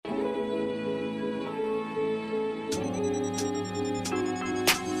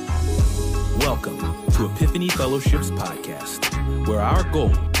Welcome to Epiphany Fellowship's podcast, where our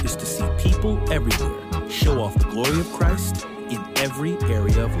goal is to see people everywhere show off the glory of Christ in every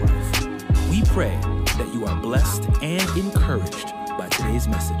area of life. We pray that you are blessed and encouraged by today's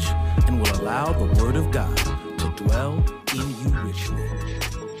message and will allow the Word of God to dwell in you richly.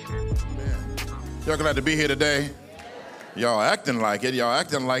 Man. Y'all glad to be here today? Y'all acting like it. Y'all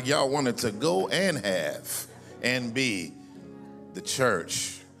acting like y'all wanted to go and have and be the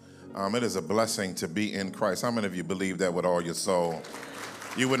church. It is a blessing to be in Christ. How many of you believe that with all your soul?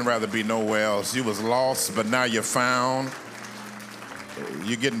 You wouldn't rather be nowhere else. You was lost, but now you're found.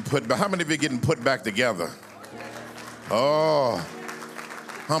 You're getting put back. How many of you getting put back together? Oh,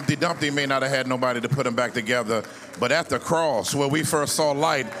 Humpty Dumpty may not have had nobody to put him back together, but at the cross where we first saw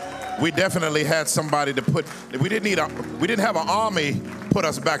light, we definitely had somebody to put. We didn't have an army put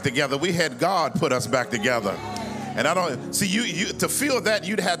us back together. We had God put us back together. And I don't see you to feel that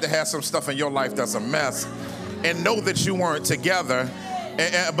you'd have to have some stuff in your life that's a mess, and know that you weren't together.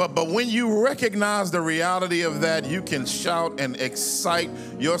 But when you recognize the reality of that, you can shout and excite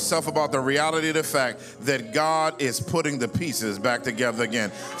yourself about the reality of the fact that God is putting the pieces back together again.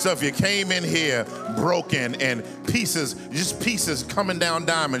 So if you came in here broken and pieces, just pieces coming down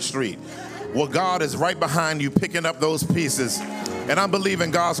Diamond Street, well, God is right behind you picking up those pieces. And I'm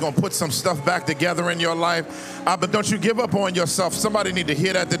believing God's going to put some stuff back together in your life. But don't you give up on yourself. Somebody need to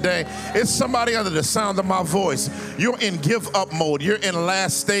hear that today. It's somebody under the sound of my voice. You're in give up mode. You're in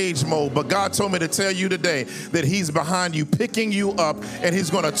last stage mode. But God told me to tell you today that he's behind you, picking you up, and he's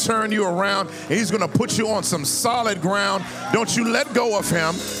going to turn you around, and he's going to put you on some solid ground. Don't you let go of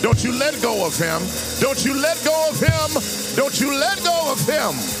him. Don't you let go of him. Don't you let go of him. Don't you let go of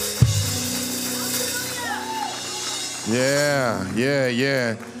him.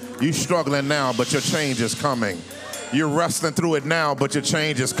 Yeah. You struggling now, but your change is coming. You're wrestling through it now, but your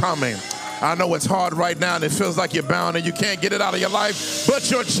change is coming. I know it's hard right now, and it feels like you're bound and you can't get it out of your life, but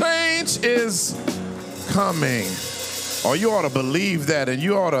your change is coming. Oh, you ought to believe that, and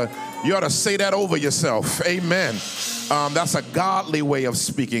you ought to say that over yourself. Amen. That's a godly way of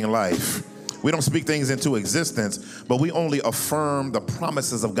speaking life. We don't speak things into existence, but we only affirm the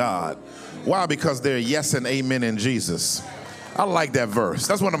promises of God. Why? Because they're yes and amen in Jesus. I like that verse.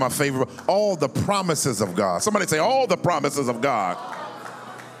 That's one of my favorite. All the promises of God. Somebody say, all the promises of God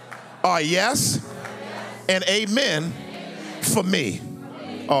are yes and amen for me.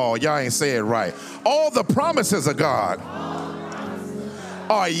 Oh, y'all ain't say it right. All the promises of God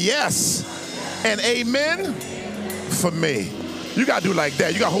are yes and amen for me. You got to do like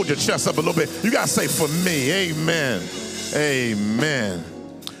that. You got to hold your chest up a little bit. You got to say, for me. Amen. Amen.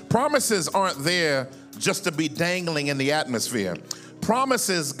 Promises aren't there just to be dangling in the atmosphere.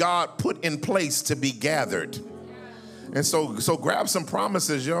 Promises God put in place to be gathered. And so grab some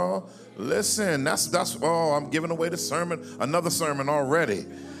promises, y'all. Listen, that's I'm giving away the sermon, another sermon already.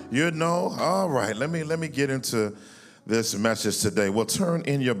 You know, all right, let me get into this message today. Well, turn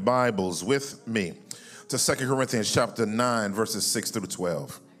in your Bibles with me to 2 Corinthians chapter 9, verses 6 through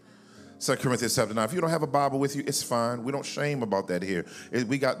 12. 2 Corinthians chapter 9. If you don't have a Bible with you, it's fine. We don't shame about that here.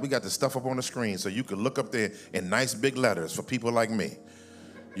 We got the stuff up on the screen so you can look up there in nice big letters for people like me.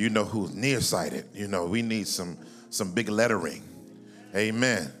 You know who's nearsighted. You know, we need some big lettering.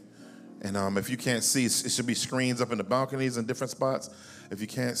 Amen. And if you can't see, it should be screens up in the balconies in different spots. If you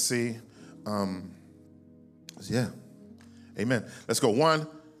can't see, yeah. Amen. Let's go. 1,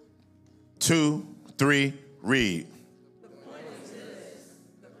 2, 3, read.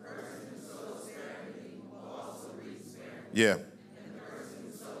 Yeah. And the person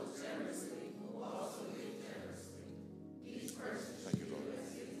who sows generously will also reap generously. Each person should do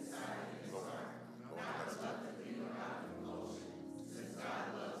as he decided in his heart, not reluctantly or out of compulsion, since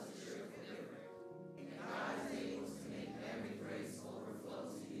God loves a cheerful giver. And God is able to make every grace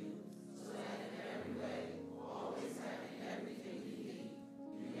overflow to you, so that in every way, always having everything you need,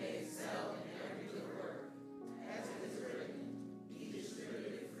 you may excel in every good work. As it is written, he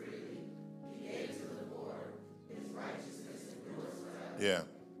distributed freely, he gave to the poor, his righteousness. Yeah.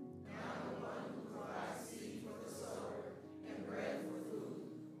 Now the one who provides seed for the sower and bread for food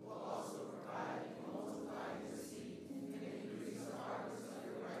will also provide and multiply your seed and increase the harvest of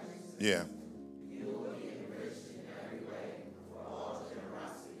your righteousness. Yeah. You will be enriched in every way for all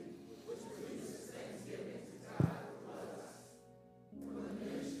generosity, which produces thanksgiving to God who loves us. For the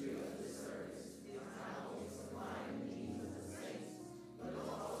ministry of this service is not only supplying the needs of the saints, but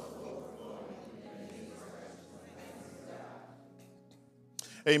also overflowing in the needs of thanks to God.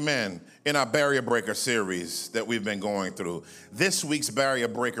 Amen. In our Barrier Breaker series that we've been going through, this week's Barrier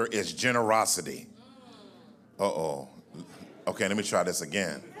Breaker is generosity. Uh-oh. Okay, let me try this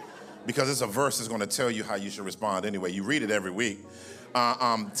again. because it's a verse that's going to tell you how you should respond anyway. You read it every week.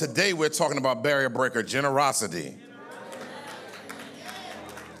 Today we're talking about barrier breaker, generosity.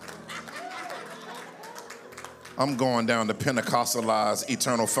 I'm going down to Pentecostalized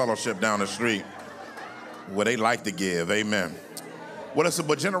Eternal Fellowship down the street where they like to give, amen.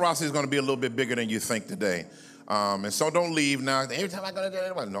 But generosity is going to be a little bit bigger than you think today. And so don't leave now. Every time I go to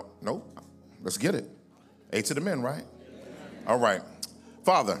that, no, let's get it. A to the men, right? All right.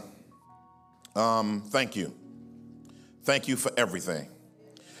 Father, thank you. Thank you for everything.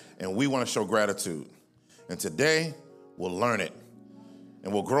 And we want to show gratitude. And today, we'll learn it.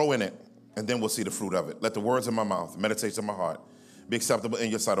 And we'll grow in it. And then we'll see the fruit of it. Let the words of my mouth, meditations of my heart, be acceptable in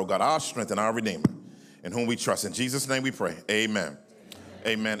your sight, O God, our strength and our Redeemer, in whom we trust. In Jesus' name we pray. Amen.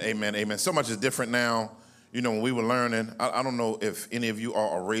 Amen, amen, amen. So much is different now. You know, when we were learning, I don't know if any of you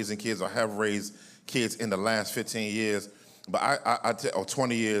are raising kids or have raised kids in the last 15 years, but or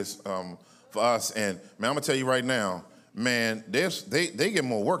 20 years for us. And, man, I'm going to tell you right now, man, they get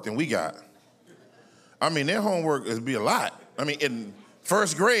more work than we got. I mean, their homework is be a lot. I mean, in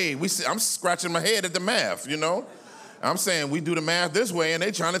first grade, I'm scratching my head at the math, you know? I'm saying we do the math this way, and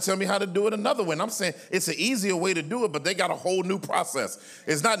they trying to tell me how to do it another way. And I'm saying it's an easier way to do it, but they got a whole new process.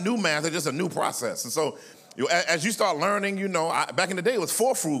 It's not new math, it's just a new process. And so as you start learning, you know, back in the day, it was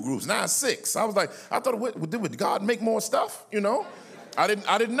 4 food groups, now it's 6. I was like, I thought, would God make more stuff, you know? I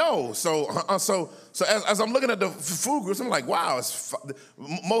didn't know. So as I'm looking at the food groups, I'm like, wow,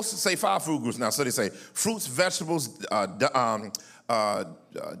 most say 5 food groups now. So they say fruits, vegetables,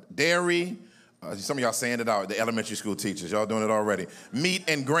 dairy, some of y'all saying it out, the elementary school teachers, y'all doing it already. Meat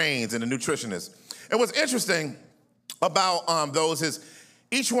and grains and the nutritionists. And what's interesting about those is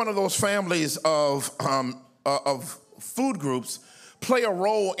each one of those families of food groups play a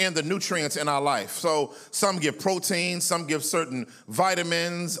role in the nutrients in our life. So some give protein, some give certain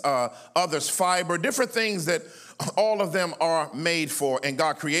vitamins, others fiber, different things that all of them are made for and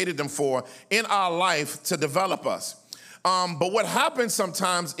God created them for in our life to develop us. But what happens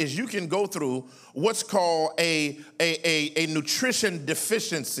sometimes is you can go through what's called a nutrition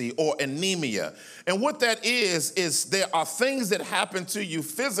deficiency or anemia. And what that is there are things that happen to you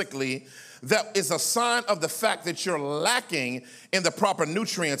physically that is a sign of the fact that you're lacking in the proper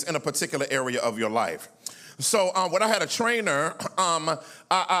nutrients in a particular area of your life. So when I had a trainer,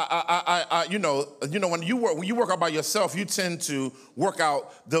 you know, when you work out by yourself, you tend to work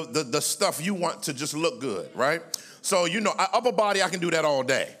out the stuff you want to just look good, right? So, you know, upper body, I can do that all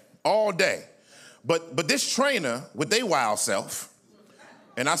day. But this trainer with their wild self,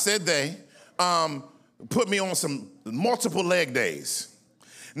 and I said they, put me on some multiple leg days.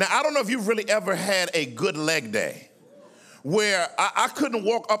 Now, I don't know if you've really ever had a good leg day where I couldn't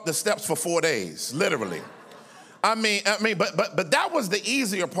walk up the steps for 4 days, literally. I mean, but that was the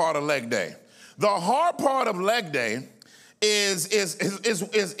easier part of leg day. The hard part of leg day is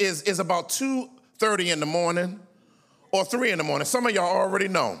about 2:30 in the morning or 3 in the morning. Some of y'all already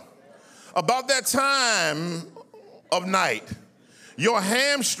know. About that time of night, your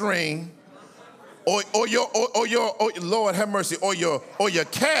hamstring or your Lord have mercy, or your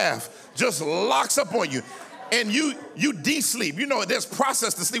calf just locks up on you. And you de-sleep. You know, there's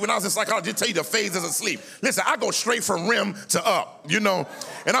process to sleep. When I was in psychology, I'll tell you the phases of sleep. Listen, I go straight from REM to up, you know.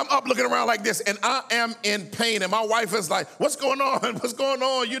 And I'm up looking around like this, and I am in pain. And my wife is like, what's going on? What's going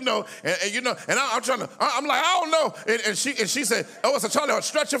on? You know, and you know, and I'm trying to, I'm like, I don't know. And she said, oh, it's a Charlie,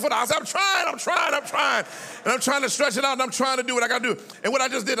 stretch your foot out. I said, I'm trying. And I'm trying to stretch it out, and I'm trying to do what I got to do. And what I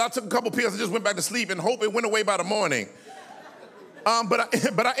just did, I took a couple pills and just went back to sleep and hope it went away by the morning. But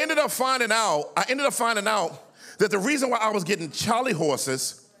I ended up finding out that the reason why I was getting Charlie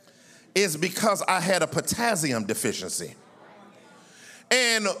horses is because I had a potassium deficiency.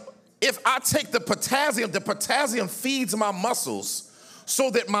 And if I take the potassium feeds my muscles so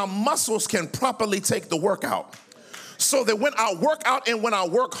that my muscles can properly take the workout. So that when I work out and when I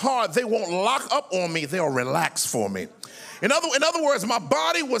work hard, they won't lock up on me, they'll relax for me. In other words, my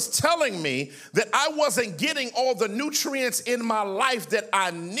body was telling me that I wasn't getting all the nutrients in my life that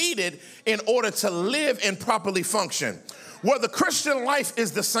I needed in order to live and properly function. Well, the Christian life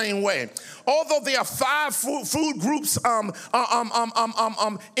is the same way. Although there are 5 food groups in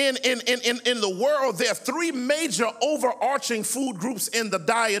the world, there are 3 major overarching food groups in the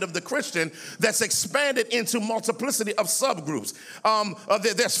diet of the Christian that's expanded into multiplicity of subgroups.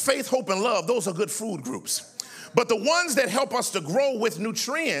 There's faith, hope, and love. Those are good food groups. But the ones that help us to grow with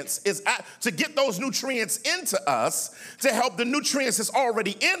nutrients is to get those nutrients into us, to help the nutrients that's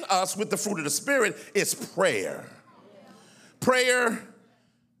already in us with the fruit of the Spirit, is prayer. Prayer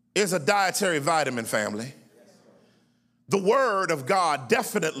is a dietary vitamin, family. The Word of God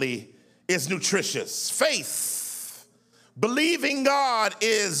definitely is nutritious. Faith, believing God,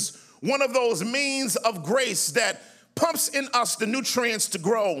 is one of those means of grace that pumps in us the nutrients to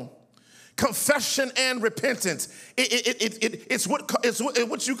grow. Confession and repentance. It's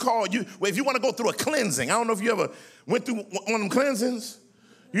what you call, if you want to go through a cleansing. I don't know if you ever went through one of them cleansings.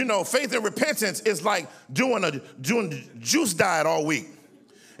 You know, faith and repentance is like doing a juice diet all week.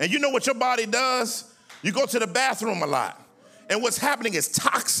 And you know what your body does? You go to the bathroom a lot. And what's happening is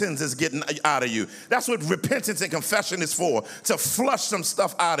toxins is getting out of you. That's what repentance and confession is for, to flush some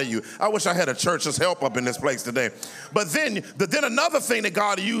stuff out of you. I wish I had a church's help up in this place today. But then another thing that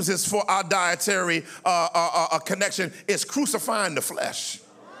God uses for our dietary connection is crucifying the flesh.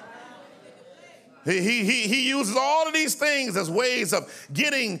 He uses all of these things as ways of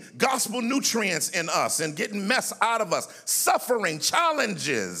getting gospel nutrients in us and getting mess out of us. Suffering,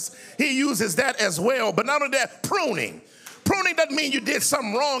 challenges. He uses that as well. But not only that, pruning. Pruning doesn't mean you did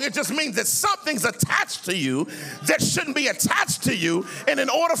something wrong. It just means that something's attached to you that shouldn't be attached to you. And in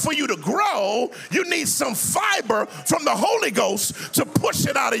order for you to grow, you need some fiber from the Holy Ghost to push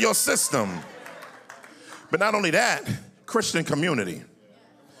it out of your system. But not only that, Christian community.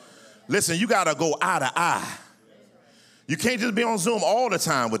 Listen, you got to go eye to eye. You can't just be on Zoom all the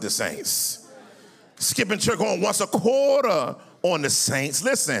time with the saints. Skipping church going once a quarter on the saints.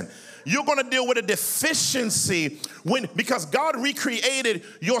 Listen, you're going to deal with a deficiency because God recreated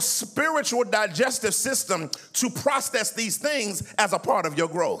your spiritual digestive system to process these things as a part of your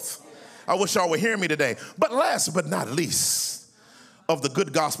growth. I wish y'all would hear me today. But last but not least of the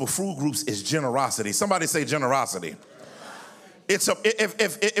good gospel fruit groups is generosity. Somebody say generosity.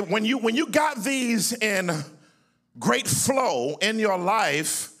 When you got these in great flow in your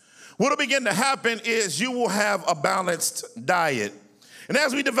life, what will begin to happen is you will have a balanced diet. And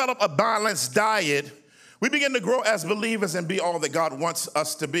as we develop a balanced diet, we begin to grow as believers and be all that God wants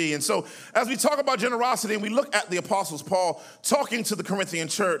us to be. And so as we talk about generosity and we look at the Apostles Paul talking to the Corinthian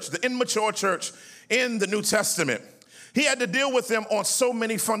church, the immature church in the New Testament, he had to deal with them on so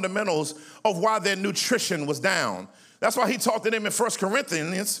many fundamentals of why their nutrition was down. That's why he talked to them in 1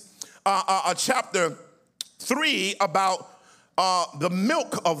 Corinthians chapter 3 about the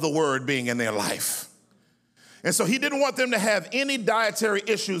milk of the word being in their life. And so he didn't want them to have any dietary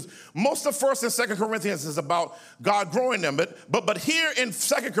issues. Most of 1 and 2 Corinthians is about God growing them. But here in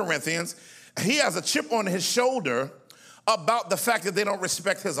 2 Corinthians, he has a chip on his shoulder about the fact that they don't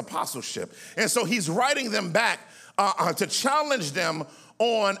respect his apostleship. And so he's writing them back to challenge them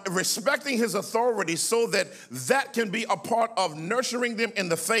on respecting his authority so that can be a part of nurturing them in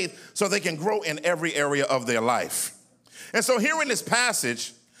the faith so they can grow in every area of their life. And so here in this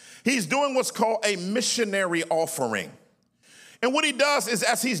passage, he's doing what's called a missionary offering. And what he does is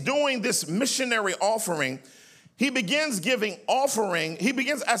as he's doing this missionary offering, he begins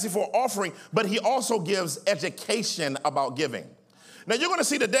asking for offering, but he also gives education about giving. Now, you're going to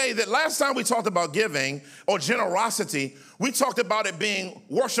see today that last time we talked about giving or generosity, we talked about it being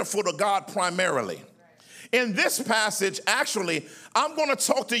worshipful to God primarily. In this passage, actually, I'm going to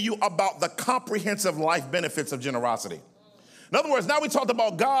talk to you about the comprehensive life benefits of generosity. In other words, now we talked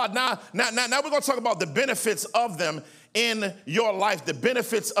about God. Now we're going to talk about the benefits of them in your life, the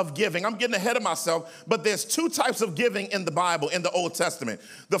benefits of giving. I'm getting ahead of myself, but there's two types of giving in the Bible, in the Old Testament.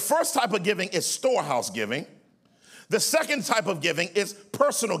 The first type of giving is storehouse giving. The second type of giving is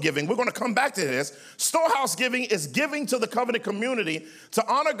personal giving. We're going to come back to this. Storehouse giving is giving to the covenant community to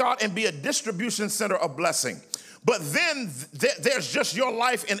honor God and be a distribution center of blessing. But then there's just your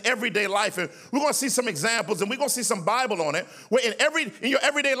life in everyday life. And we're going to see some examples and we're going to see some Bible on it where in your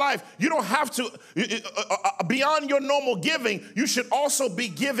everyday life, you don't have to, beyond your normal giving, you should also be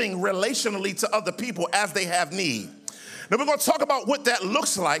giving relationally to other people as they have need. Now we're going to talk about what that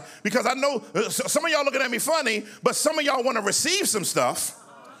looks like because I know some of y'all looking at me funny, but some of y'all want to receive some stuff.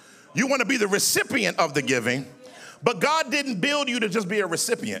 You want to be the recipient of the giving, but God didn't build you to just be a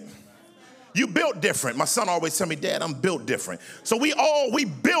recipient. You built different. My son always tell me, Dad, I'm built different. So we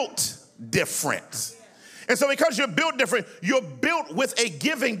built different. And so because you're built different, you're built with a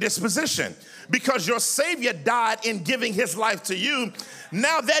giving disposition. Because your Savior died in giving his life to you,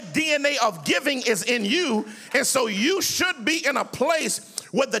 now that DNA of giving is in you, and so you should be in a place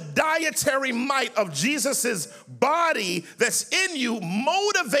where the dietary might of Jesus's body that's in you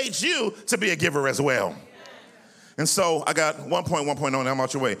motivates you to be a giver as well. And so I got 1.1.0 and I'm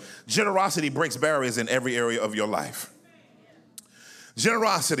out your way. Generosity breaks barriers in every area of your life.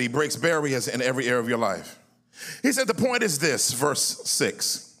 Generosity breaks barriers in every area of your life. He said the point is this, verse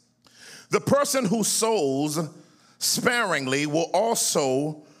 6. The person who sows sparingly will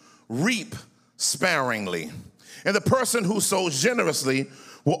also reap sparingly. And the person who sows generously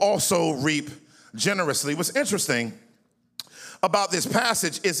will also reap generously. What's interesting about this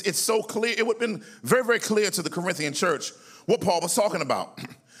passage is it's so clear. It would have been very, very clear to the Corinthian church what Paul was talking about.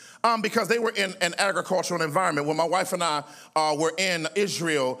 Because they were in an agricultural environment. When my wife and I were in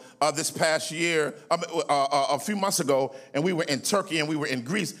Israel this past year, a few months ago, and we were in Turkey and we were in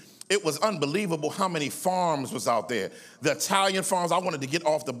Greece, it was unbelievable how many farms was out there. The Italian farms, I wanted to get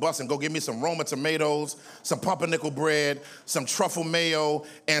off the bus and go get me some Roma tomatoes, some pumpernickel bread, some truffle mayo,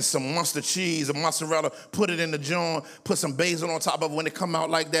 and some mustard cheese and mozzarella. Put it in the jar, put some basil on top of it when it come out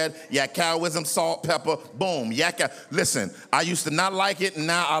like that. Yakao, salt, pepper, boom, yakka. Listen, I used to not like it,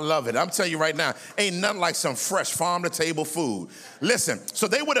 now I love it. I'm telling you right now, ain't nothing like some fresh farm-to-table food. Listen, so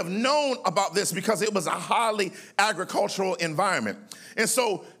they would have known about this because it was a highly agricultural environment. And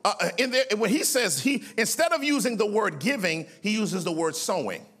so in there, when he says, instead of using the word giving, he uses the word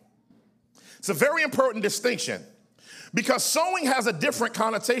sowing. It's a very important distinction because sowing has a different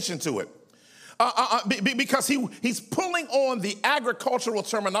connotation to it. Because he's pulling on the agricultural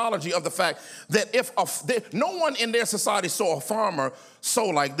terminology of the fact that no one in their society saw a farmer sow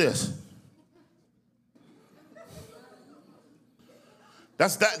like this.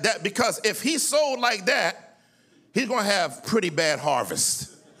 That's that because if he sowed like that, he's going to have pretty bad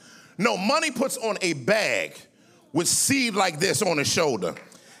harvest. No, money puts on a bag with seed like this on his shoulder,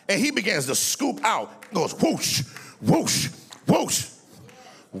 and he begins to scoop out. Goes whoosh, whoosh, whoosh,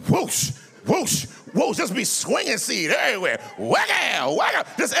 whoosh, whoosh, whoosh. Just be swinging seed everywhere. Wagga, wagga,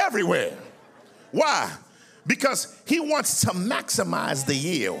 just everywhere. Why? Because he wants to maximize the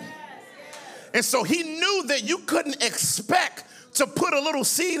yield. And so he knew that you couldn't expect to put a little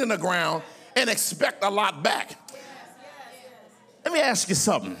seed in the ground and expect a lot back. Let me ask you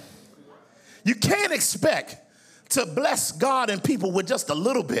something. You can't expect to bless God and people with just a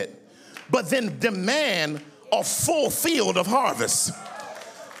little bit, but then demand a full field of harvest.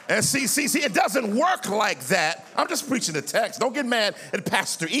 And see, it doesn't work like that. I'm just preaching the text. Don't get mad at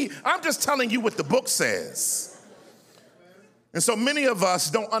Pastor E. I'm just telling you what the book says. And so many of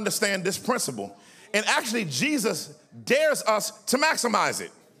us don't understand this principle. And actually, Jesus dares us to maximize it.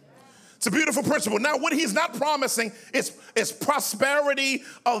 It's a beautiful principle. Now, what he's not promising is prosperity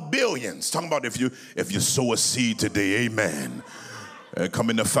of billions. Talking about if you sow a seed today, amen.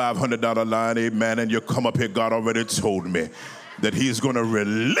 Come in the $500 line, amen, and you come up here, God already told me that he's going to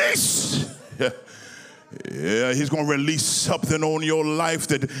release. Yeah, he's going to release something on your life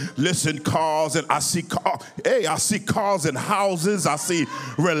that, listen, cars, and I see cars and houses. I see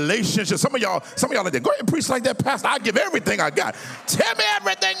relationships. Some of y'all are there. Go ahead and preach like that, Pastor. I give everything I got. Tell me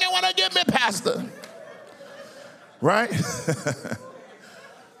everything you want to give me, Pastor. Right?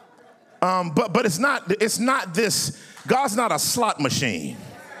 But it's not this. God's not a slot machine.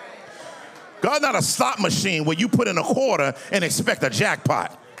 God's not a slot machine where you put in a quarter and expect a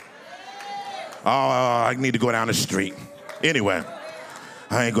jackpot. Oh, I need to go down the street. Anyway,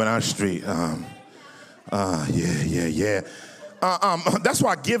 I ain't going down the street. Yeah. That's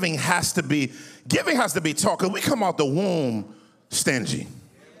why giving has to be taught, because we come out the womb stingy.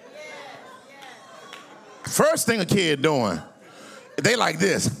 First thing a kid doing, they like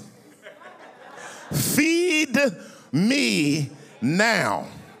this. Feed me now.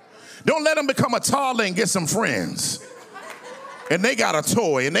 Don't let them become a toddler and get some friends. And they got a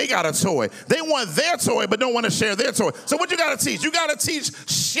toy, and they got a toy. They want their toy, but don't want to share their toy. So what you got to teach? You got to teach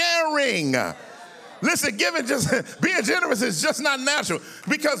sharing. Listen, being generous is just not natural.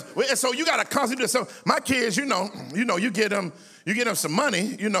 So you got to constantly do this. So my kids, you get them some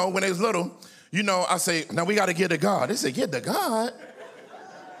money, when they was little. I say, now we got to give to God. They say, give to God?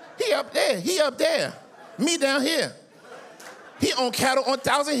 He up there. Me down here. He on cattle on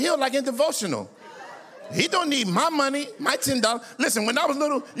Thousand Hill like in devotional. He don't need my money, my $10. Listen, when I was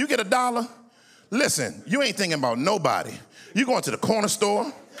little, you get $1. Listen, you ain't thinking about nobody. You going to the corner store.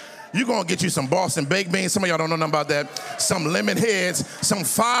 You going to get you some Boston baked beans. Some of y'all don't know nothing about that. Some lemon heads, some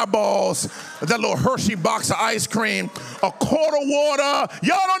Fireballs, that little Hershey box of ice cream, a quart of water.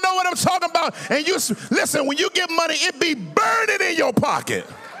 Y'all don't know what I'm talking about. And listen, when you get money, it be burning in your pocket.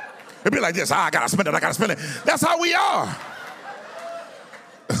 It be like this, I got to spend it. That's how we are.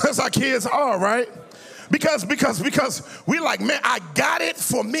 That's how kids are, right? Because we like, man, I got it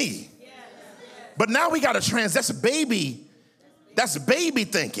for me. But now we got to that's baby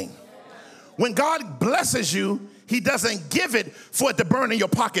thinking. When God blesses you, he doesn't give it for it to burn in your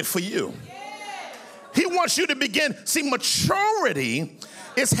pocket for you. He wants you to begin. See, maturity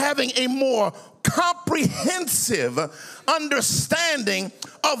is having a more comprehensive understanding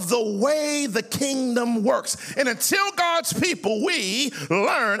of the way the kingdom works. And until God's people, we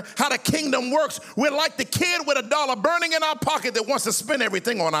learn how the kingdom works, we're like the kid with $1 burning in our pocket that wants to spend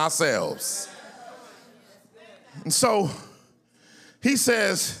everything on ourselves. And so he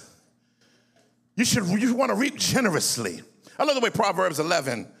says, you want to reap generously. I love the way Proverbs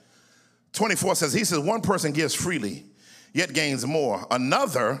 11:24 says, he says, one person gives freely, yet gains more.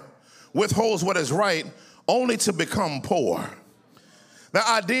 Another withholds what is right only to become poor. The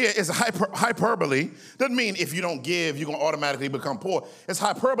idea is hyperbole. Doesn't mean if you don't give, you're going to automatically become poor. It's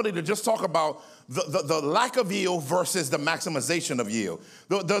hyperbole to just talk about the lack of yield versus the maximization of yield.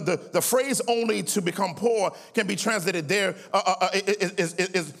 The phrase only to become poor can be translated there,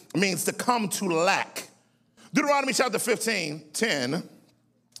 means to come to lack. Deuteronomy chapter 15:10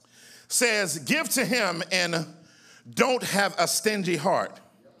 says, give to him and don't have a stingy heart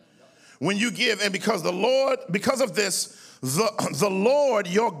when you give. And because of this, the Lord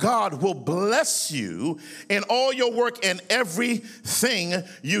your God will bless you in all your work and everything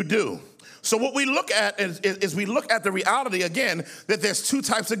you do. So what we look at is we look at the reality, again, that there's two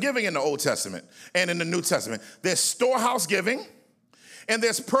types of giving in the Old Testament and in the New Testament. There's storehouse giving and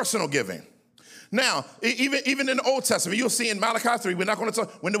there's personal giving. Now, even in the Old Testament, you'll see in Malachi 3, we're not going to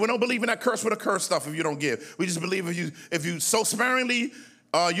talk, we don't believe in that curse with a curse stuff if you don't give. We just believe if you sow sparingly,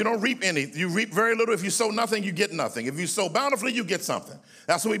 you don't reap any. You reap very little. If you sow nothing, you get nothing. If you sow bountifully, you get something.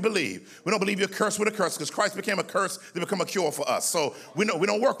 That's what we believe. We don't believe you're cursed with a curse because Christ became a curse to become a cure for us. So we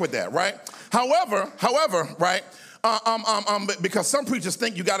don't work with that, right? However, right, because some preachers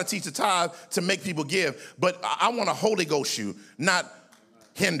think you got to teach the tithe to make people give, but I want to Holy Ghost you, not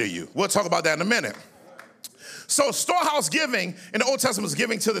hinder you. We'll talk about that in a minute. So storehouse giving in the Old Testament was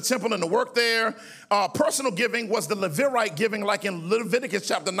giving to the temple and the work there. Personal giving was the Levirate giving, like in Leviticus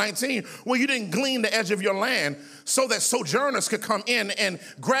chapter 19, where you didn't glean the edge of your land so that sojourners could come in and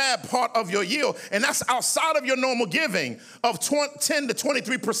grab part of your yield. And that's outside of your normal giving of 10 to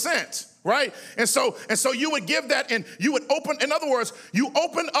 23%. Right? And so you would give that, and you would in other words, you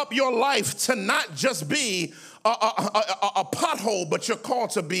open up your life to not just be a pothole, but you're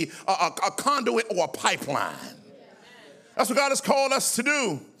called to be a conduit or a pipeline. That's what God has called us to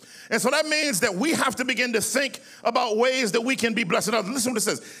do. And so that means that we have to begin to think about ways that we can be blessed. Listen to what it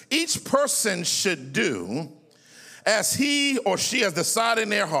says. Each person should do as he or she has decided in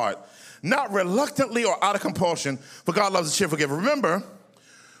their heart, not reluctantly or out of compulsion, for God loves a cheerful giver. Remember,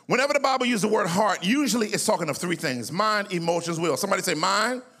 whenever the Bible uses the word heart, usually it's talking of three things: mind, emotions, will. Somebody say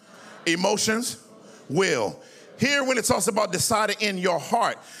mind, emotions, will. Here, when it talks about deciding in your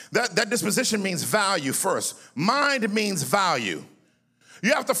heart, that disposition means value first. Mind means value.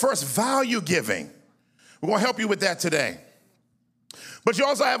 You have to first value giving. We're going to help you with that today. But you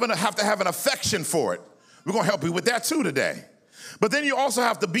also have to have an affection for it. We're going to help you with that too today. But then you also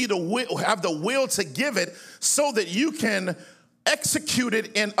have to have the will to give it so that you can execute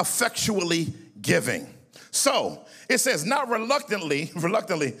it in effectually giving. So it says not reluctantly,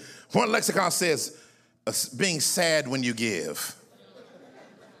 one lexicon says being sad when you give.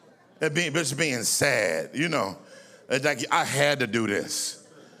 Being sad, you know. It's like, I had to do this.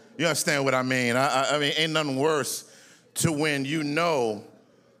 You understand what I mean? I mean, ain't nothing worse to when you know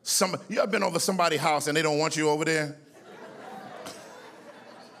you ever been over somebody's house and they don't want you over there?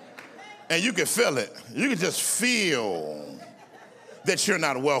 And you can feel it. You can just feel that you're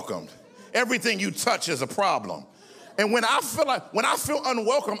not welcomed. Everything you touch is a problem. And when I feel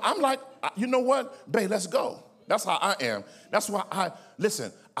unwelcome, I'm like, you know what, babe, let's go. That's how I am. That's why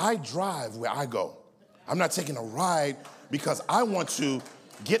I drive where I go. I'm not taking a ride because I want to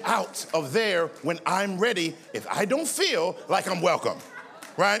get out of there when I'm ready if I don't feel like I'm welcome,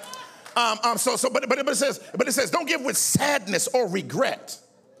 right? But it says don't give with sadness or regret.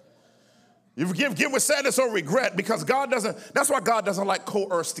 You give with sadness or regret because that's why God doesn't like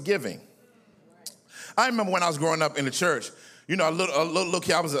coerced giving. I remember when I was growing up in the church, you know, a little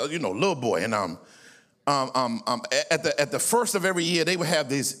kid, I was a little boy, and at the first of every year, they would have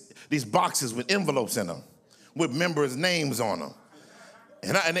these boxes with envelopes in them with members' names on them.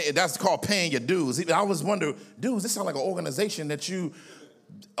 And that's called paying your dues. I always wonder, dues, this sounds like an organization that you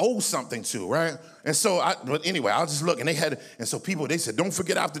owe something to, right? And so, but anyway, I'll just look, and so people, they said, don't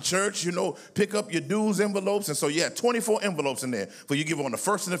forget after church, pick up your dues envelopes. And so you had 24 envelopes in there for you give on the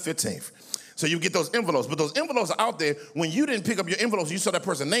 1st and the 15th. So you get those envelopes, but those envelopes are out there. When you didn't pick up your envelopes, you saw that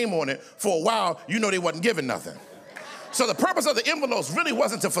person's name on it for a while, they wasn't giving nothing. So the purpose of the envelopes really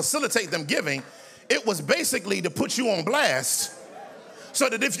wasn't to facilitate them giving. It was basically to put you on blast So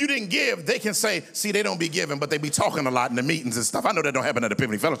that if you didn't give, they can say, see, they don't be giving, but they be talking a lot in the meetings and stuff. I know that don't happen at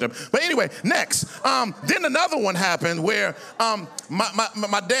Epiphany Fellowship. But anyway, next. Then another one happened where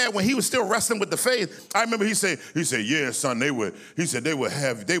my dad, when he was still wrestling with the faith, I remember he said, yeah, son, they would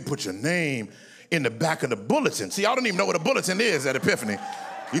put your name in the back of the bulletin. See, y'all don't even know what a bulletin is at Epiphany.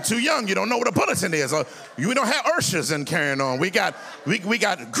 You're too young, you don't know what a bulletin is. We don't have ushers and carrying on. We got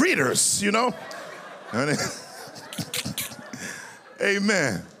greeters, you know?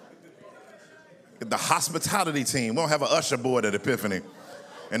 Amen. The hospitality team. We don't have an usher board at Epiphany.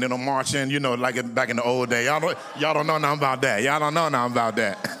 And then they'll march in, you know, like back in the old day. Y'all don't know nothing about that. Y'all don't know nothing about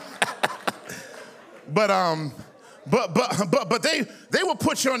that. But they will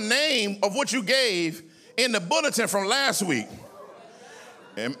put your name of what you gave in the bulletin from last week.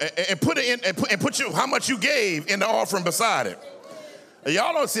 And put it in and put how much you gave in the offering beside it.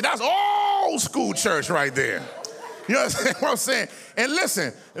 Y'all don't see, that's old school church right there. You know what I'm saying? And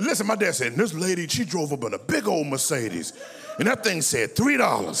listen, my dad said, this lady, she drove up in a big old Mercedes, and that thing said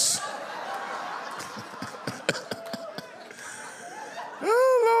 $3.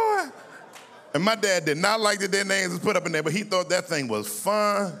 Oh, Lord. And my dad did not like that their names was put up in there, but he thought that thing was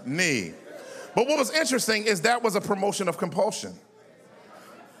funny. But what was interesting is that was a promotion of compulsion.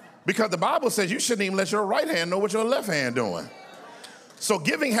 Because the Bible says you shouldn't even let your right hand know what your left hand doing. So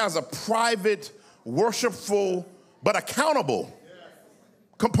giving has a private, worshipful, but accountable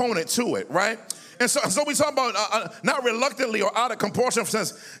component to it, right? And so we talk about not reluctantly or out of compulsion,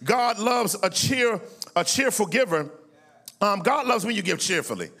 since God loves a cheerful giver. God loves when you give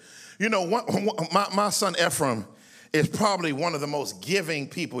cheerfully. You know, my son Ephraim is probably one of the most giving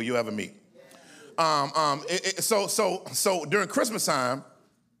people you ever meet. So during Christmas time,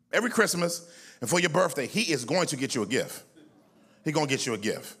 every Christmas and for your birthday, he is going to get you a gift. He's going to get you a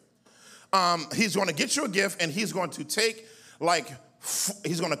gift. He's going to get you a gift, and he's going to take,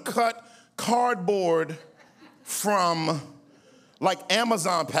 he's going to cut cardboard from,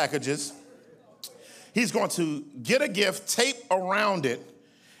 Amazon packages. He's going to get a gift, tape around it,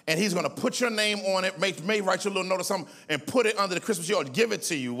 and he's going to put your name on it, may write you a little note or something, and put it under the Christmas tree or give it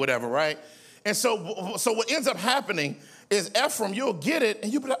to you, whatever, right? And so what ends up happening is Ephraim, you'll get it,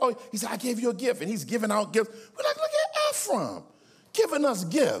 and you'll be like, oh, he said, I gave you a gift, and he's giving out gifts. We're like, look at Ephraim giving us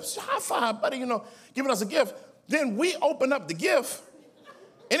gifts. High five, buddy, giving us a gift. Then we open up the gift,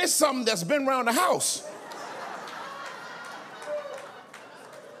 and it's something that's been around the house.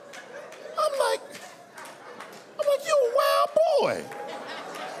 I'm like, you a wild boy.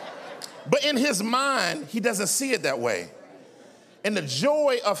 But in his mind, he doesn't see it that way. And the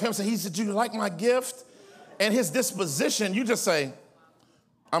joy of him saying, he said, do you like my gift? And his disposition, you just say,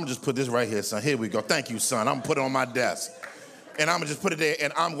 I'm gonna just put this right here, son. Here we go. Thank you, son. I'm gonna put it on my desk. And I'm gonna just put it there,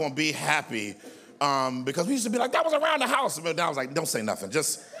 and I'm gonna be happy. Because we used to be like, that was around the house. But now I was like, don't say nothing.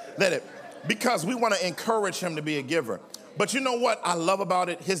 Just let it. Because we wanna encourage him to be a giver. But you know what I love about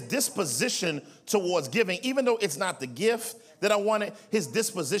it? His disposition towards giving, even though it's not the gift that I wanted, his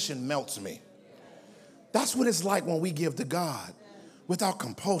disposition melts me. That's what it's like when we give to God, without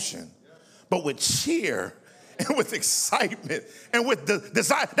compulsion, but with cheer and with excitement and with the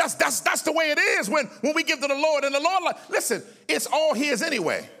desire. That's the way it is when we give to the Lord. And the Lord, listen, it's all his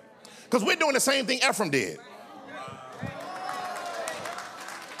anyway, because we're doing the same thing Ephraim did.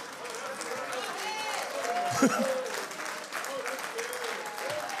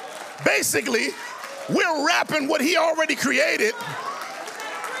 Basically, we're wrapping what he already created.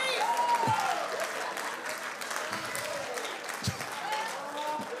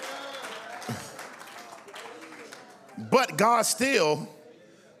 But God still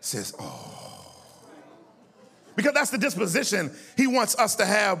says, oh. Because that's the disposition he wants us to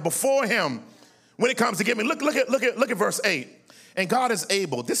have before him when it comes to giving. Look at verse 8. And God is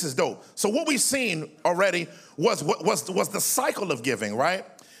able. This is dope. So what we've seen already was the cycle of giving, right?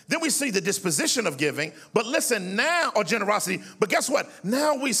 Then we see the disposition of giving. But listen now, or generosity. But guess what?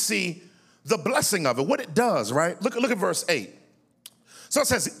 Now we see the blessing of it, what it does, right? Look at verse 8. So it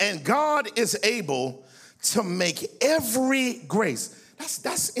says, and God is able to make every grace.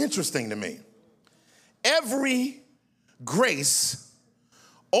 That's interesting to me. Every grace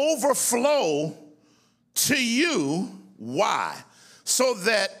overflow to you. Why? So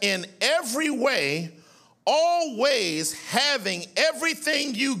that in every way, always having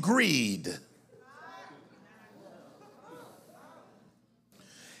everything you greed.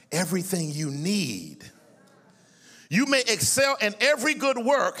 Everything you need. You may excel in every good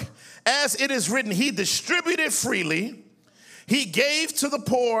work, as it is written, he distributed freely. He gave to the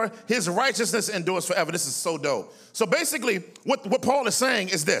poor, his righteousness endures forever. This is so dope. So basically, what Paul is saying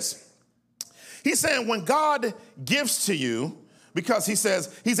is this. He's saying when God gives to you, Because he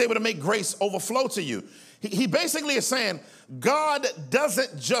says he's able to make grace overflow to you. He basically is saying God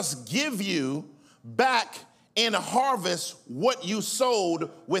doesn't just give you back in harvest what you sowed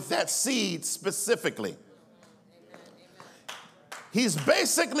with that seed specifically. He's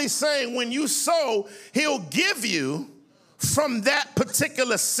basically saying when you sow, he'll give you from that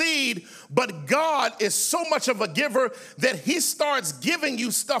particular seed, but God is so much of a giver that he starts giving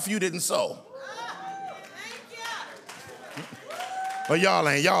you stuff you didn't sow. But y'all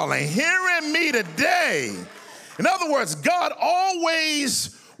ain't hearing me today. In other words, God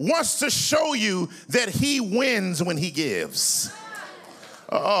always wants to show you that he wins when he gives.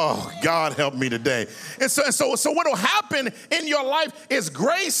 Oh, God help me today. And so what will happen in your life is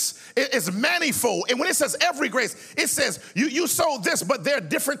grace is manifold. And when it says every grace, it says you sow this, but there are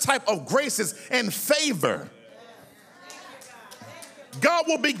different type of graces and favor. God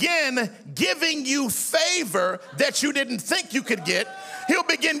will begin giving you favor that you didn't think you could get. He'll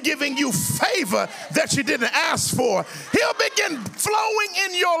begin giving you favor that you didn't ask for. He'll begin flowing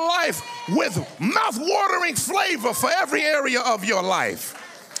in your life with mouth-watering flavor for every area of your life.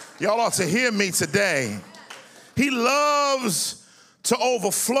 Y'all ought to hear me today. He loves to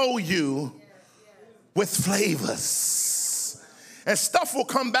overflow you with flavors. And stuff will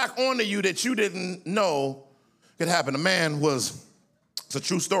come back onto you that you didn't know could happen. It's a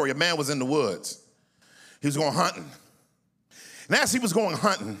true story. A man was in the woods. He was going hunting. And as he was going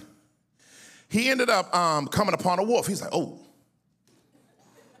hunting, he ended up coming upon a wolf. He's like, oh.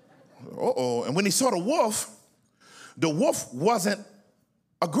 And when he saw the wolf wasn't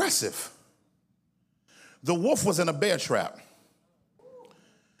aggressive. The wolf was in a bear trap.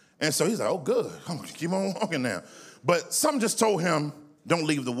 And so he's like, oh, good. Come on, keep on walking now. But something just told him, don't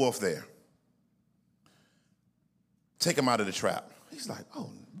leave the wolf there. Take him out of the trap. He's like, oh,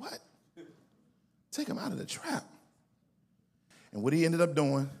 what? Take him out of the trap. And what he ended up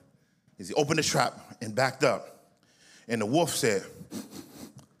doing is he opened the trap and backed up. And the wolf said,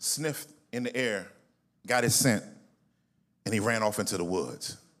 sniffed in the air, got his scent, and he ran off into the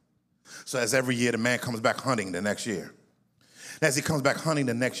woods. So as every year, the man comes back hunting the next year. And as he comes back hunting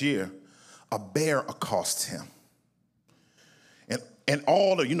the next year, a bear accosts him. And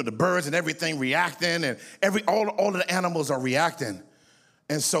all the birds and everything reacting, and all of the animals are reacting.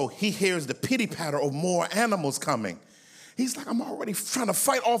 And so he hears the pity patter of more animals coming. He's like, I'm already trying to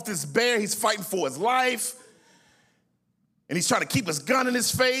fight off this bear. He's fighting for his life. And he's trying to keep his gun in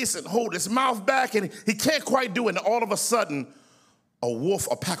his face and hold his mouth back. And he can't quite do it. And all of a sudden,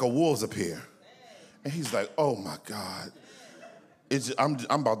 a pack of wolves appear. And he's like, oh my God, I'm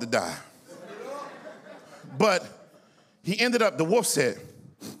about to die. But he ended up, the wolf said,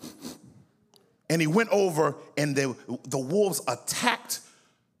 and he went over and the wolves attacked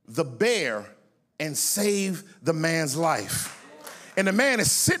the bear and saved the man's life. And the man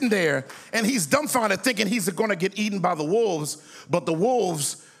is sitting there and he's dumbfounded thinking he's going to get eaten by the wolves, but the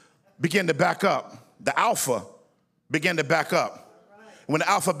wolves began to back up. The alpha began to back up. When the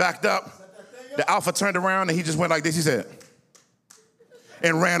alpha backed up, the alpha turned around and he just went like this, he said,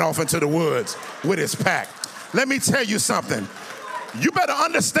 and ran off into the woods with his pack. Let me tell you something. You better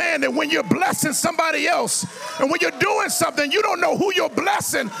understand that when you're blessing somebody else and when you're doing something, you don't know who you're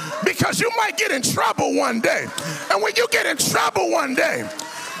blessing because you might get in trouble one day. And when you get in trouble one day,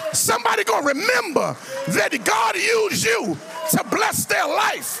 somebody gonna remember that God used you to bless their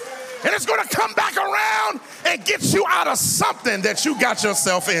life. And it's gonna come back around and get you out of something that you got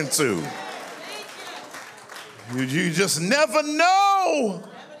yourself into. You just never know.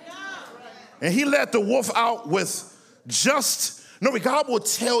 And he let the wolf out with God will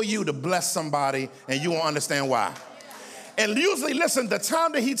tell you to bless somebody and you won't understand why. And usually, listen, the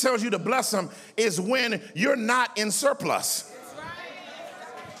time that he tells you to bless them is when you're not in surplus.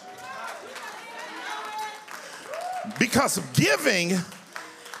 Because giving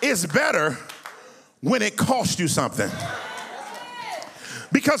is better when it costs you something.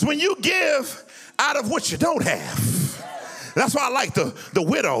 Because when you give out of what you don't have, that's why I like the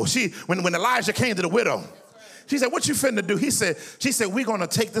widow. When Elijah came to the widow, she said, what you finna do? She said, we're gonna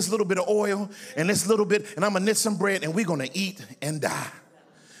take this little bit of oil and this little bit, and I'm gonna knit some bread and we're gonna eat and die.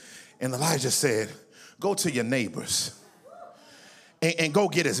 And Elijah said, go to your neighbors and go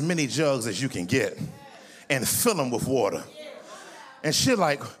get as many jugs as you can get and fill them with water. And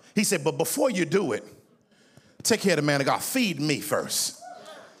he said, but before you do it, take care of the man of God, feed me first.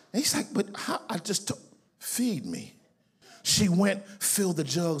 And he's like, but how? Feed me. She went, filled the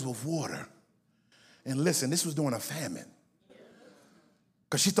jugs with water. And listen, this was during a famine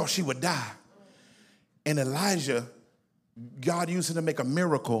because she thought she would die. And Elijah, God used him to make a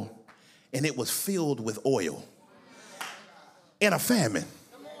miracle, and it was filled with oil. in a famine.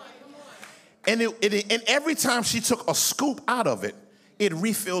 And every time she took a scoop out of it, it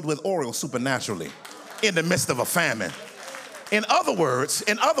refilled with oil supernaturally in the midst of a famine. In other words,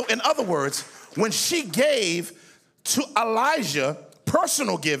 when she gave to Elijah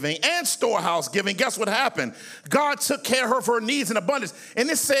personal giving and storehouse giving, guess what happened? God took care of her needs in abundance. And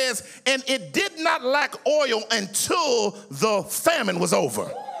it says, and it did not lack oil until the famine was over.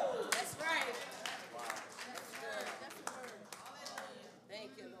 That's right.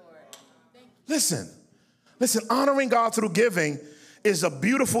 Thank you, Lord. Listen, honoring God through giving is a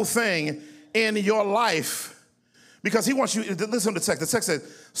beautiful thing in your life. Because he wants you, listen to the text. The text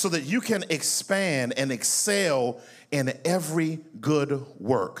says, so that you can expand and excel in every good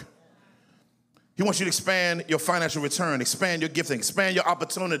work. He wants you to expand your financial return, expand your gifting, expand your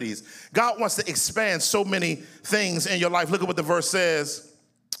opportunities. God wants to expand so many things in your life. Look at what the verse says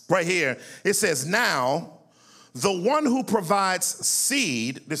right here. It says, now, the one who provides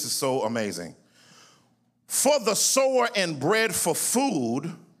seed, this is so amazing, for the sower and bread for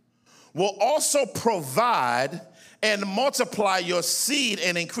food, will also provide and multiply your seed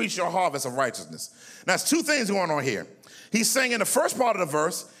and increase your harvest of righteousness. Now, there's two things going on here. He's saying in the first part of the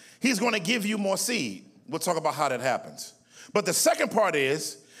verse, he's going to give you more seed. We'll talk about how that happens. But the second part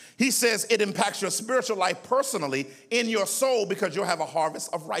is, he says it impacts your spiritual life personally in your soul because you'll have a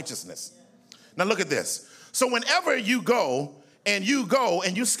harvest of righteousness. Now, look at this. So whenever you go and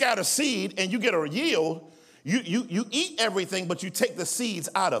you scatter seed and you get a yield, you eat everything, but you take the seeds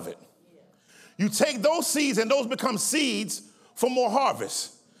out of it. You take those seeds and those become seeds for more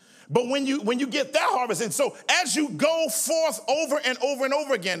harvest. But when you get that harvest, and so as you go forth over and over and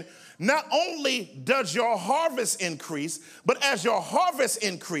over again, not only does your harvest increase, but as your harvest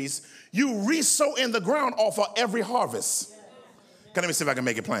increase, you re-sow in the ground off of every harvest. Let me see if I can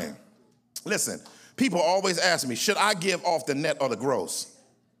make it plain. Listen, people always ask me, should I give off the net or the gross?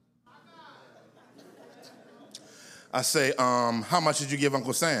 I say, how much did you give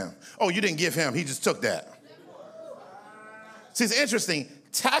Uncle Sam? Oh, you didn't give him. He just took that. See, it's interesting.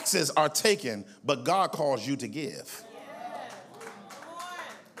 Taxes are taken, but God calls you to give.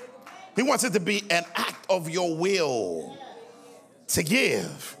 He wants it to be an act of your will to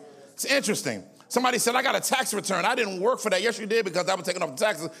give. It's interesting. Somebody said, I got a tax return. I didn't work for that. Yes, you did, because I was taking off the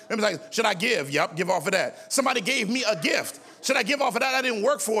taxes. Should I give? Yep, give off of that. Somebody gave me a gift. Should I give off of that? I didn't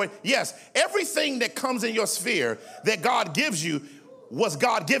work for it. Yes, everything that comes in your sphere that God gives you was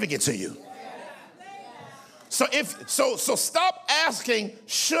God giving it to you. So stop asking,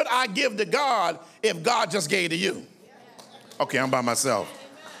 should I give to God if God just gave to you? Okay, I'm by myself.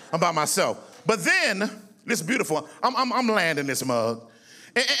 But then, this is beautiful. I'm landing this mug.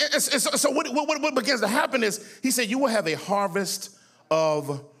 So what begins to happen is, he said, you will have a harvest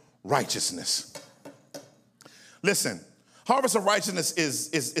of righteousness. Listen, harvest of righteousness is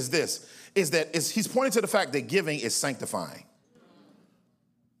he's pointing to the fact that giving is sanctifying.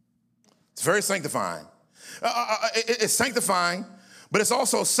 It's very sanctifying. It's sanctifying, but it's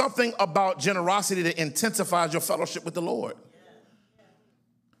also something about generosity that intensifies your fellowship with the Lord.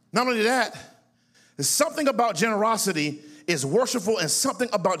 Not only that, there's something about generosity is worshipful, and something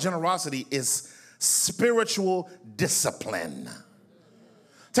about generosity is spiritual discipline.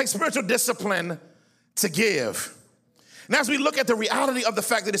 Take spiritual discipline to give. And as we look at the reality of the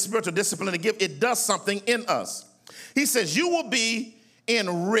fact that it's spiritual discipline to give, it does something in us. He says, you will be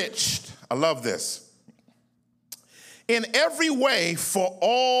enriched. I love this. In every way for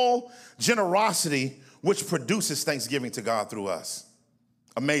all generosity, which produces thanksgiving to God through us.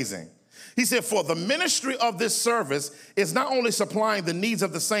 Amazing. He said, for the ministry of this service is not only supplying the needs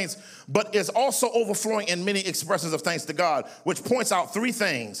of the saints, but is also overflowing in many expressions of thanks to God, which points out three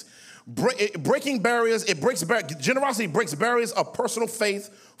things. Breaking barriers, generosity breaks barriers of personal faith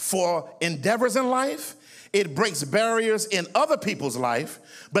for endeavors in life. It breaks barriers in other people's life,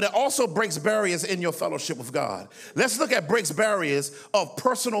 but it also breaks barriers in your fellowship with God. Let's look at breaks barriers of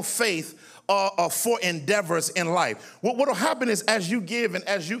personal faith for endeavors in life. What will happen is, as you give and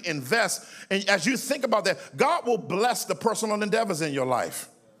as you invest and as you think about that, God will bless the personal endeavors in your life.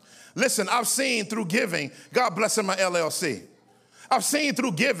 Listen, I've seen through giving, God blessing my LLC. I've seen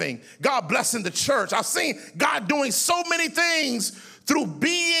through giving, God blessing the church. I've seen God doing so many things through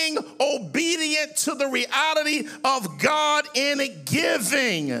being obedient to the reality of God in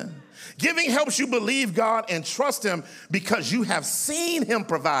giving. Giving helps you believe God and trust him because you have seen him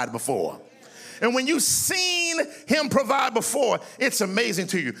provide before. And when you've seen him provide before, it's amazing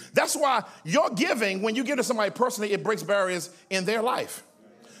to you. That's why your giving, when you give to somebody personally, it breaks barriers in their life.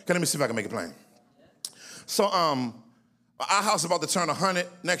 Okay, let me see if I can make it plain. So our house is about to turn 100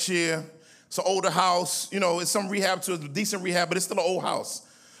 next year. It's an older house. You know, it's some rehab to a decent rehab, but it's still an old house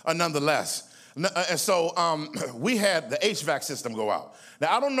nonetheless. And so we had the HVAC system go out.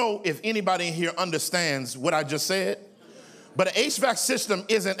 Now, I don't know if anybody in here understands what I just said, but an HVAC system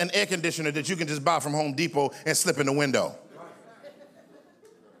isn't an air conditioner that you can just buy from Home Depot and slip in the window.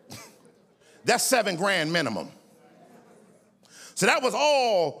 That's $7,000 minimum. So that was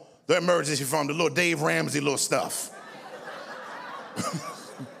all the emergency fund, the little Dave Ramsey little stuff.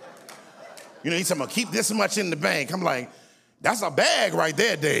 You know, he's talking about keep this much in the bank. I'm like, that's a bag right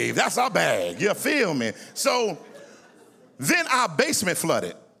there, Dave. That's our bag. You feel me? So then our basement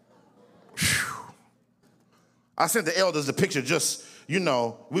flooded. Whew. I sent the elders the picture just, you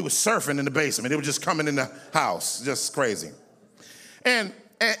know, we were surfing in the basement. It was just coming in the house, just crazy. And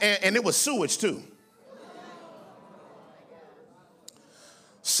it was sewage too.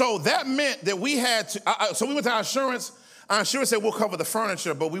 So that meant that we had to, so we went to our insurance. Our insurance said we'll cover the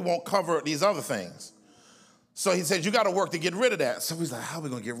furniture, but we won't cover these other things. So he said, you got to work to get rid of that. So he's like, how are we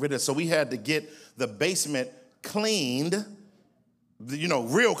going to get rid of it? So we had to get the basement cleaned, you know,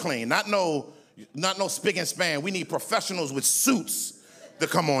 real clean, not no spick and span. We need professionals with suits to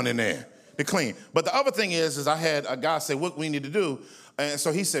come on in there to clean. But the other thing is I had a guy say, what we need to do. And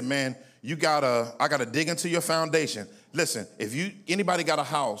so he said, man, I got to dig into your foundation. Listen, if anybody got a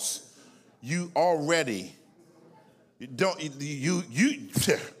house, you already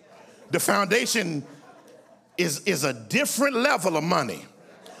the foundation is a different level of money.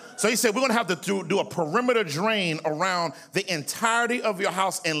 So he said, we're going to have to do a perimeter drain around the entirety of your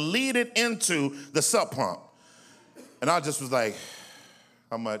house and lead it into the sub pump. And I just was like,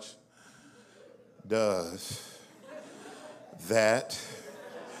 how much does that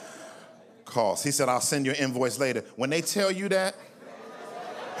cost? He said, I'll send you an invoice later. When they tell you that,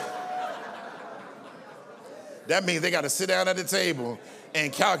 that means they got to sit down at the table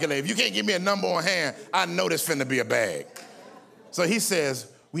and calculate. If you can't give me a number on hand, I know there's finna be a bag. So he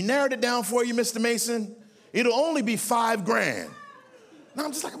says, we narrowed it down for you, Mr. Mason. It'll only be $5,000. Now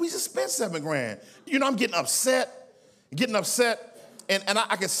I'm just like, we just spent $7,000. You know, I'm getting upset. And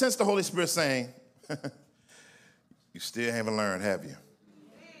I can sense the Holy Spirit saying, you still haven't learned, have you?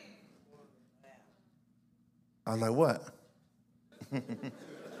 I was like, what?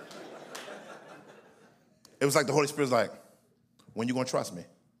 It was like the Holy Spirit's like, when you gonna trust me?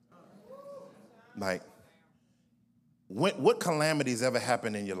 Like, what calamities ever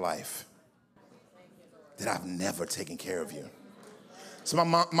happened in your life that I've never taken care of you? So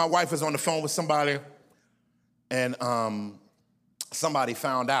my wife was on the phone with somebody, and somebody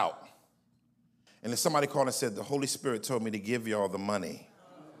found out. And then somebody called and said, the Holy Spirit told me to give y'all the money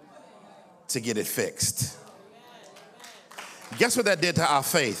to get it fixed. Guess what that did to our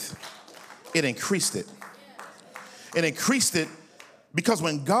faith? It increased it. It increased it because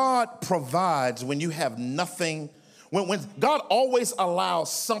when God provides, when you have nothing, when God always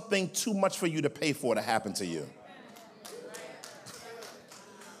allows something too much for you to pay for to happen to you,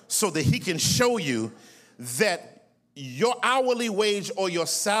 so that he can show you that your hourly wage or your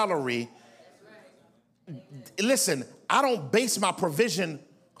salary, listen, I don't base my provision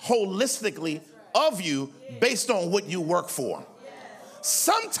holistically of you based on what you work for.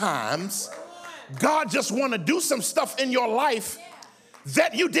 Sometimes God just want to do some stuff in your life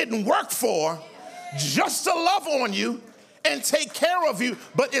that you didn't work for just to love on you and take care of you,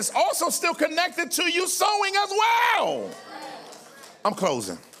 but it's also still connected to you sowing as well. I'm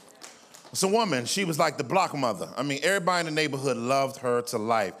closing. It's a woman. She was like the block mother. I mean, everybody in the neighborhood loved her to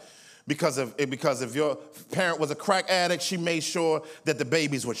life because if your parent was a crack addict, she made sure that the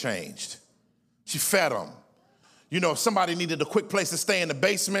babies were changed. She fed them. You know, if somebody needed a quick place to stay in the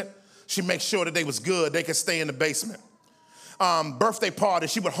basement, she made sure that they was good. They could stay in the basement. Birthday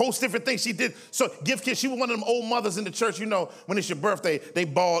parties, she would host different things. She did, so give kids. She was one of them old mothers in the church, you know, when it's your birthday, they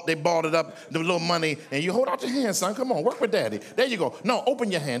balled it up, the little money, and you hold out your hand, son, come on, work with daddy. There you go. No,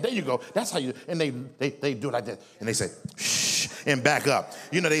 open your hand, there you go. That's how you, and they do it like that, and they say, shh, and back up.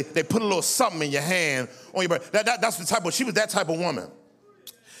 You know, they put a little something in your hand on your birthday. That's the type of, she was that type of woman.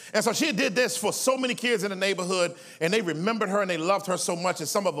 And so she did this for so many kids in the neighborhood, and they remembered her and they loved her so much, and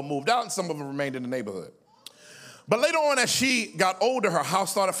some of them moved out and some of them remained in the neighborhood. But later on, as she got older, her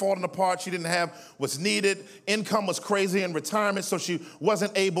house started falling apart. She didn't have what's needed. Income was crazy in retirement, so she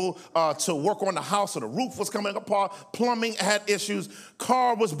wasn't able to work on the house, so the roof was coming apart. Plumbing had issues.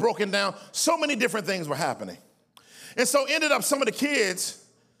 Car was broken down. So many different things were happening. And so ended up some of the kids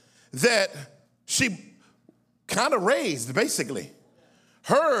that she kind of raised, basically,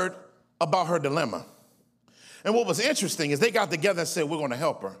 heard about her dilemma. And what was interesting is they got together and said, we're going to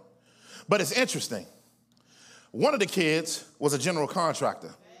help her. But it's interesting. One of the kids was a general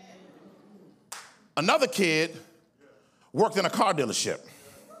contractor. Another kid worked in a car dealership.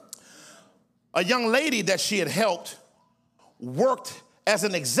 A young lady that she had helped worked as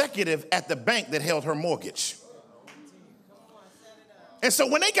an executive at the bank that held her mortgage. And so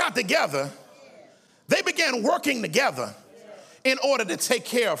when they got together, they began working together in order to take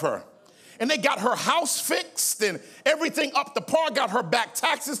care of her. And they got her house fixed and everything up to par, got her back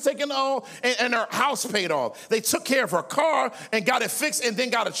taxes taken off and her house paid off. They took care of her car and got it fixed and then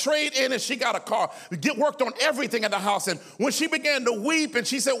got a trade in and she got a car. Worked on everything in the house. And when she began to weep and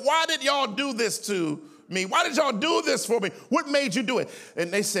she said, why did y'all do this to me? Why did y'all do this for me? What made you do it?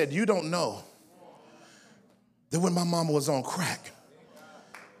 And they said, you don't know that when my mama was on crack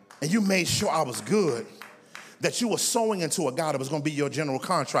and you made sure I was good, that you were sowing into a God that was going to be your general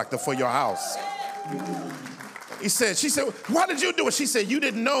contractor for your house. She said, why did you do it? She said, you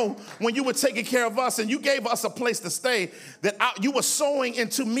didn't know when you were taking care of us and you gave us a place to stay that you were sowing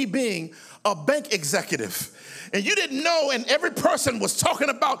into me being a bank executive. And you didn't know, and every person was talking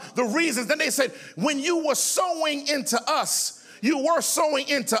about the reasons. Then they said, when you were sowing into us, you were sowing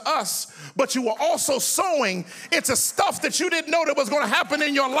into us, but you were also sowing into stuff that you didn't know that was going to happen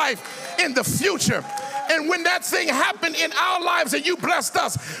in your life in the future. And when that thing happened in our lives and you blessed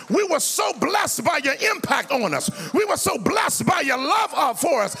us, we were so blessed by your impact on us. We were so blessed by your love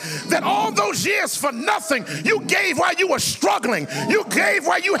for us that all those years for nothing, you gave while you were struggling. You gave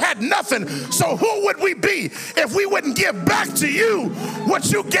while you had nothing. So who would we be if we wouldn't give back to you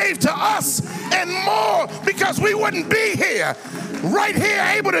what you gave to us and more, because we wouldn't be here, right here,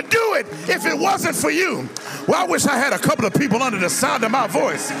 able to do it if it wasn't for you. Well, I wish I had a couple of people under the sound of my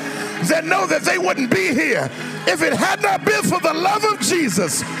voice that know that they wouldn't be here if it had not been for the love of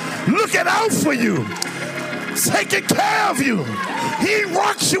Jesus looking out for you, taking care of you. He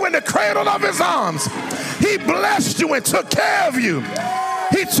rocks you in the cradle of his arms. He blessed you and took care of you.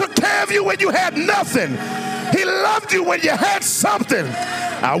 He took care of you when you had nothing. He loved you when you had something.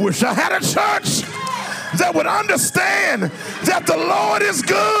 I wish I had a church that would understand that the Lord is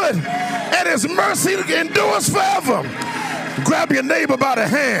good and his mercy endures forever. Grab your neighbor by the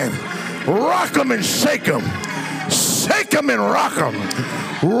hand, rock him and shake him, shake him and rock him,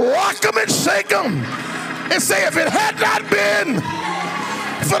 rock him and shake him, and say, if it had not been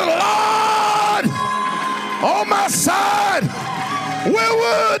for the Lord on my side, where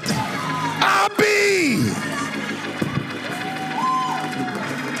would I be?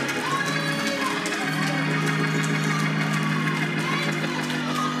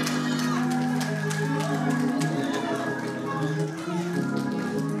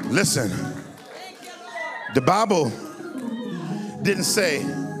 Listen, the Bible didn't say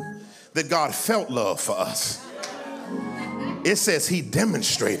that God felt love for us. It says he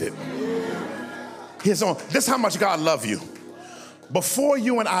demonstrated his own. This is how much God loved you. Before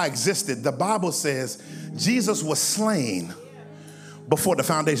you and I existed, the Bible says Jesus was slain before the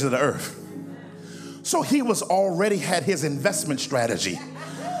foundation of the earth. So he was already had his investment strategy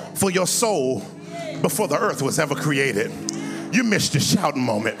for your soul before the earth was ever created. You missed your shouting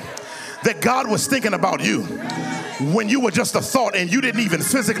moment. That God was thinking about you when you were just a thought and you didn't even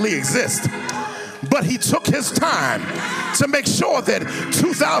physically exist. But he took his time to make sure that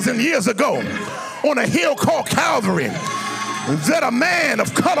 2,000 years ago on a hill called Calvary, that a man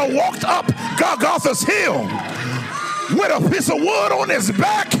of color walked up Golgotha's hill with a piece of wood on his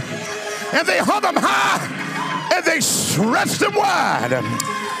back, and they hung him high and they stretched him wide.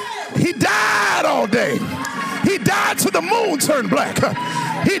 He died all day. He died till the moon turned black.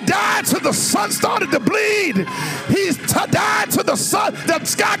 He died till the sun started to bleed. He died till the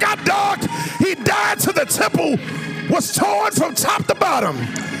sky got dark. He died till the temple was torn from top to bottom.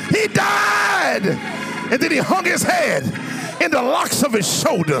 He died. And then he hung his head in the locks of his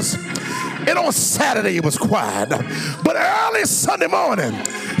shoulders. And on Saturday it was quiet. But early Sunday morning,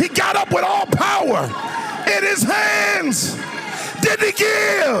 he got up with all power in his hands. Did he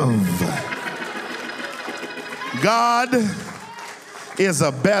give? God is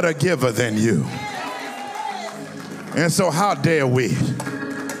a better giver than you. And so how dare we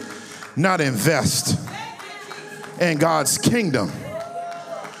not invest in God's kingdom?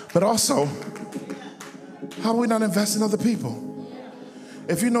 But also, how do we not invest in other people?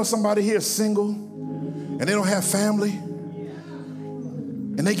 If you know somebody here is single and they don't have family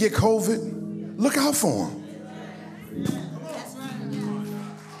and they get COVID, look out for them.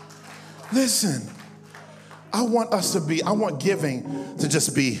 Listen. I want giving to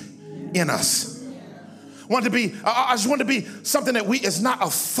just be in us. I just want to be something that it's not a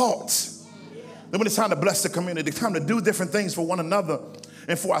thought. Then when it's time to bless the community, it's time to do different things for one another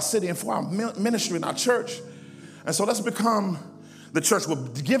and for our city and for our ministry and our church. And so let's become the church where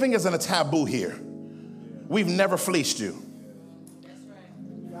giving isn't a taboo here. We've never fleeced you.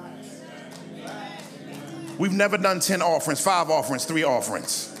 We've never done 10 offerings, 5 offerings, 3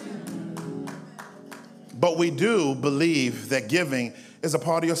 offerings. But we do believe that giving is a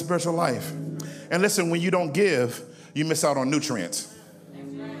part of your spiritual life. And listen, when you don't give, you miss out on nutrients.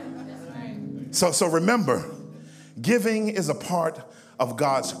 So remember, giving is a part of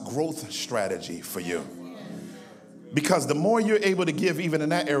God's growth strategy for you. Because the more you're able to give even in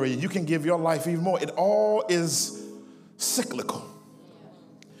that area, you can give your life even more. It all is cyclical.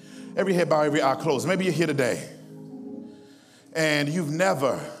 Every head bowed, every eye closed. Maybe you're here today and you've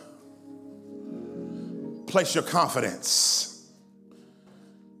never placed your confidence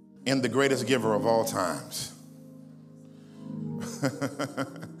in the greatest giver of all times.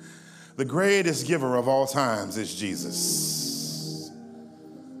 The greatest giver of all times is Jesus.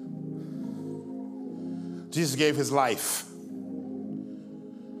 Jesus gave his life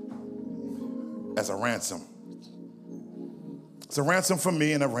as a ransom. It's a ransom for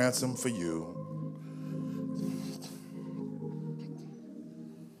me and a ransom for you.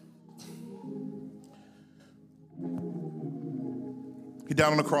 He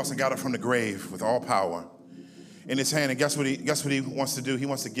died on the cross and got up from the grave with all power in his hand. And guess what he wants to do? He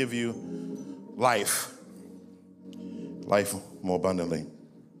wants to give you life. Life more abundantly.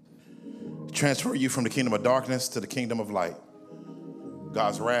 Transfer you from the kingdom of darkness to the kingdom of light.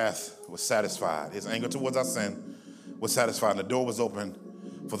 God's wrath was satisfied. His anger towards our sin was satisfied. And the door was open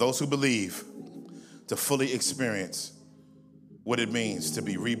for those who believe to fully experience what it means to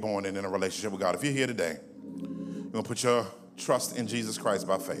be reborn and in a relationship with God. If you're here today, you're going to put your trust in Jesus Christ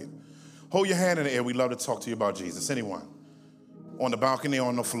by faith. Hold your hand in the air. We'd love to talk to you about Jesus. Anyone on the balcony or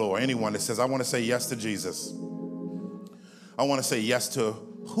on the floor, anyone that says, I want to say yes to Jesus. I want to say yes to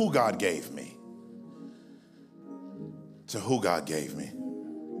who God gave me. To who God gave me.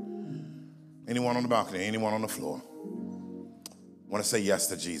 Anyone on the balcony, anyone on the floor. Want to say yes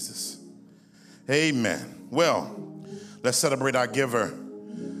to Jesus. Amen. Well, let's celebrate our giver.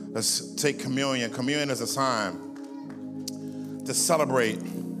 Let's take communion. Communion is a time to celebrate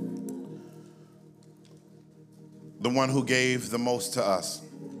the one who gave the most to us.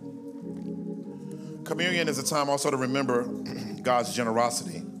 Communion is a time also to remember God's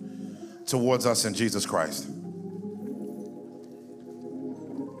generosity towards us in Jesus Christ.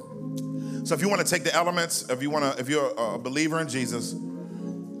 So if you want to take the elements, if you're a believer in Jesus,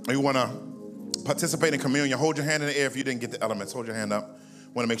 and you want to participate in communion, hold your hand in the air if you didn't get the elements. Hold your hand up.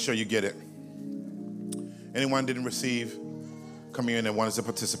 Want to make sure you get it. Anyone didn't receive communion and wanted to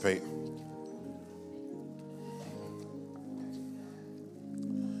participate?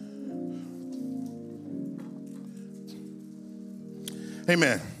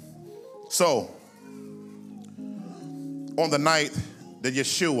 Amen. So, on the night that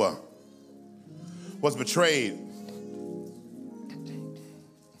Yeshua was betrayed,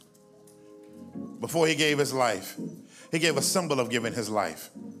 before he gave his life, he gave a symbol of giving his life.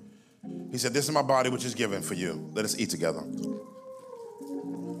 He said, this is my body which is given for you. Let us eat together.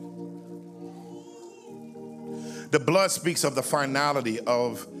 The blood speaks of the finality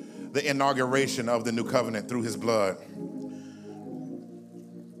of the inauguration of the new covenant through his blood.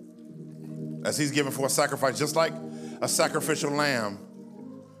 As he's given for a sacrifice, just like a sacrificial lamb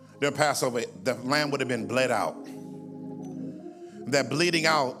during Passover, the lamb would have been bled out. That bleeding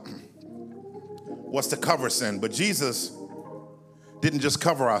out was to cover sin, but Jesus didn't just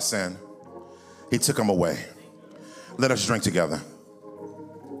cover our sin, he took them away. Let us drink together.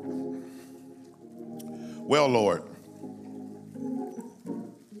 Well, Lord,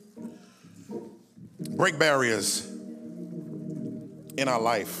 break barriers in our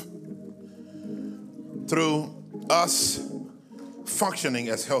life through us functioning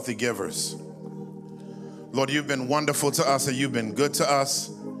as healthy givers. Lord, you've been wonderful to us and you've been good to us.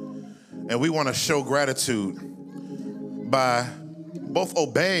 And we want to show gratitude by both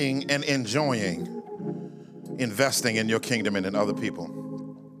obeying and enjoying investing in your kingdom and in other people.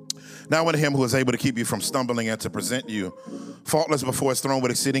 Now unto him who is able to keep you from stumbling and to present you faultless before his throne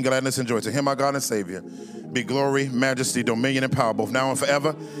with exceeding gladness and joy. To him, our God and Savior, be glory, majesty, dominion, and power, both now and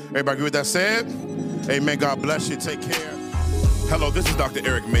forever. Everybody agree with that said? Amen. God bless you. Take care. Hello, this is Dr.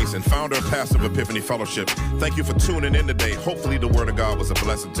 Eric Mason, founder of Passive Epiphany Fellowship. Thank you for tuning in today. Hopefully the word of God was a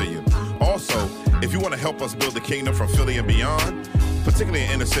blessing to you. Also, if you want to help us build the kingdom from Philly and beyond, particularly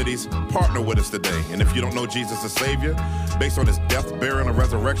in inner cities, partner with us today. And if you don't know Jesus as Savior, based on his death, burial, and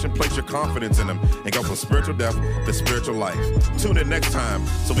resurrection, place your confidence in him and go from spiritual death to spiritual life. Tune in next time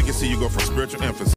so we can see you go from spiritual emphasis